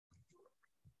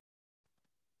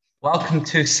Welcome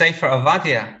to Sefer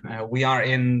Avadia. We are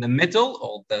in the middle,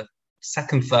 or the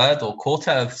second third, or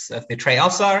quarter of the Trei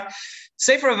Asar.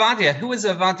 Sefer Avadia. Who is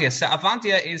Avadia? So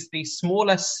Avadia is the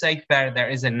smallest Sefer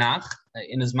there is in Nach,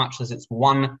 in as much as it's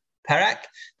one perek.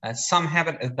 Some have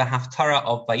it as the Haftarah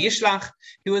of Vayishlach.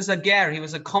 He was a ger, he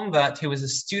was a convert, he was a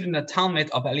student at Talmud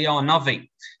of Eliyahu Navi.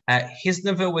 His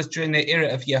nevuah was during the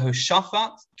era of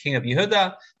Yehoshaphat, king of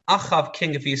Yehuda, Achav,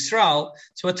 king of Israel.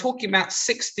 So we're talking about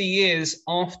 60 years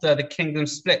after the kingdom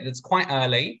split. That's quite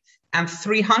early. And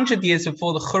 300 years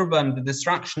before the Churban, the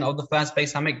destruction of the first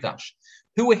Beis HaMikdash.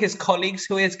 Who were his colleagues?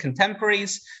 Who were his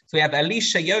contemporaries? So we have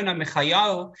Elisha, Yonah,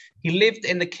 Michayahu. He lived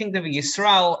in the kingdom of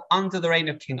Israel under the reign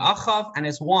of King Achav, and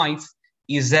his wife,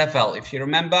 Izebel. If you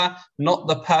remember, not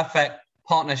the perfect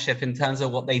partnership in terms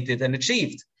of what they did and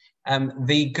achieved.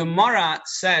 The Gemara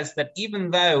says that even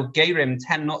though Gerim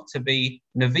tend not to be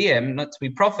Nevi'im, not to be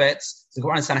prophets, the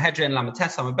Gemara in Sanhedrin,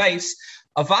 Lamates, Hamabase,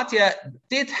 Avadia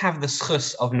did have the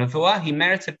schus of Nevuah. He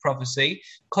merited prophecy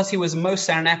because he was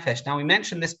Moser Nefesh. Now, we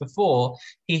mentioned this before.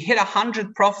 He hid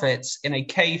 100 prophets in a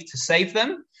cave to save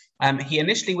them. He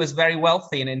initially was very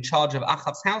wealthy and in charge of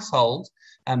Achav's household,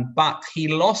 but he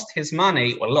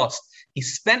He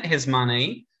spent his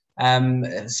money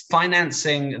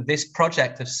financing this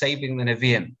project of saving the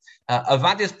Nevi'im.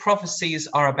 Avadia's prophecies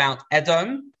are about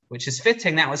Edom, which is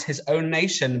fitting. That was his own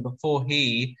nation before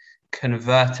he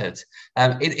converted.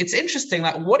 It's interesting,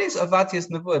 like, what is Avadia's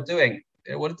Nevuah doing?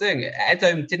 What are doing?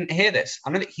 Edom didn't hear this. I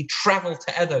know that he traveled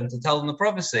to Edom to tell them the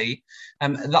prophecy.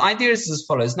 The idea is as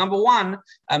follows. Number one,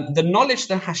 the knowledge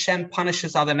that Hashem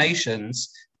punishes other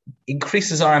nations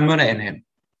increases our emunah in him.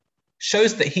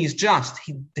 Shows that he's just.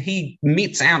 He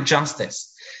metes out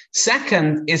justice.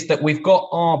 Second is that we've got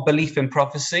our belief in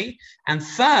prophecy. And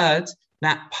third,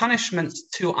 that punishments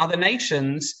to other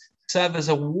nations serve as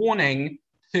a warning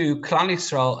to Klal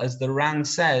Yisrael, as the Ran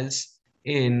says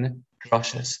in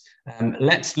Droshes.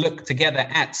 Let's look together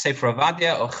at Sefer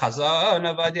Avadia or Chazon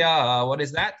Avadia. What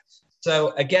is that?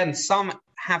 So again, some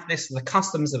have this, the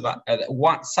customs of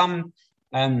some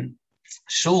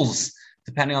shuls,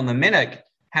 depending on the minhag,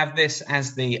 have this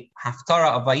as the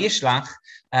Haftarah of Vayishlach.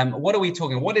 What are we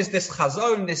talking? What is this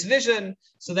chazon, this vision?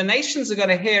 So the nations are going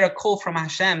to hear a call from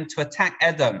Hashem to attack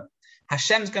Edom.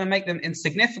 Hashem's going to make them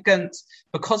insignificant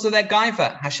because of their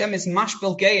gaiva. Hashem is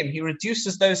mashbil geim. He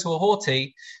reduces those who are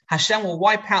haughty. Hashem will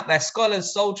wipe out their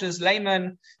scholars, soldiers,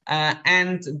 laymen,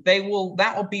 and that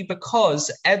will be because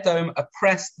Edom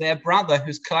oppressed their brother,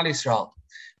 who's Klal Yisrael.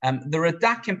 The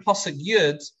Radak in Posuk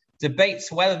Yud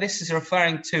debates whether this is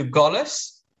referring to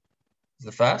Golus,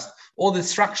 the first, or the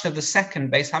destruction of the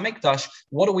second Beis HaMikdash.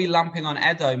 What are we lumping on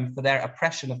Edom for their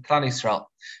oppression of Klal Yisrael?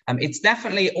 It's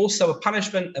definitely also a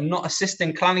punishment of not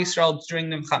assisting Klal Yisrael during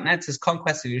Nebuchadnezzar's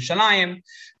conquest of Yerushalayim,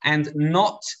 and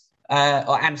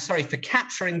for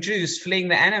capturing Jews fleeing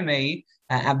the enemy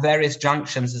at various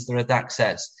junctions, as the Radak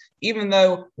says. Even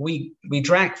though we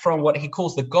drank from what he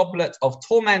calls the goblet of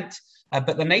torment,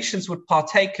 but the nations would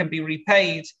partake and be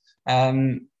repaid.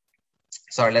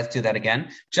 Let's do that again.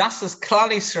 Just as Klal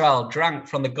Yisrael drank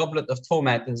from the goblet of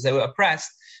torment as they were oppressed,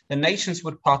 the nations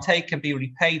would partake and be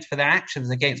repaid for their actions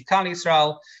against Klal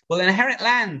Yisrael, will inherit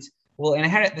land, will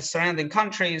inherit the surrounding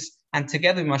countries, and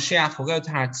together Mashiach will go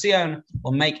to Har Tzion,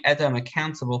 will make Edom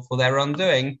accountable for their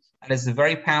wrongdoing. That is a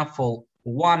very powerful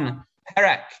one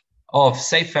perek of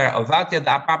Sefer Avadia.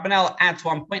 The Abarbanel adds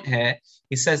one point here.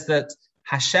 He says that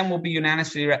Hashem will be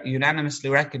unanimously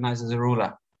recognized as a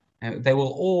ruler. They will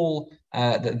all,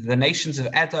 the nations of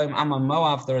Edom, Ammon,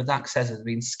 Moab, the Radak says, have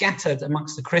been scattered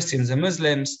amongst the Christians and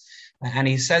Muslims. And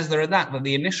he says, the Radak, that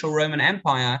the initial Roman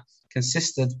Empire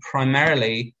consisted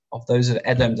primarily of those of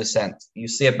Edom descent. You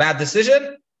see a bad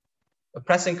decision,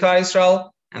 oppressing Klal Yisrael,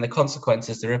 and the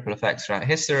consequences, the ripple effects throughout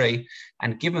history.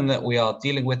 And given that we are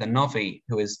dealing with a Navi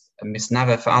who is a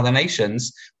misnava for other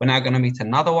nations, we're now going to meet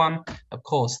another one. Of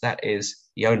course, that is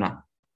Yonah.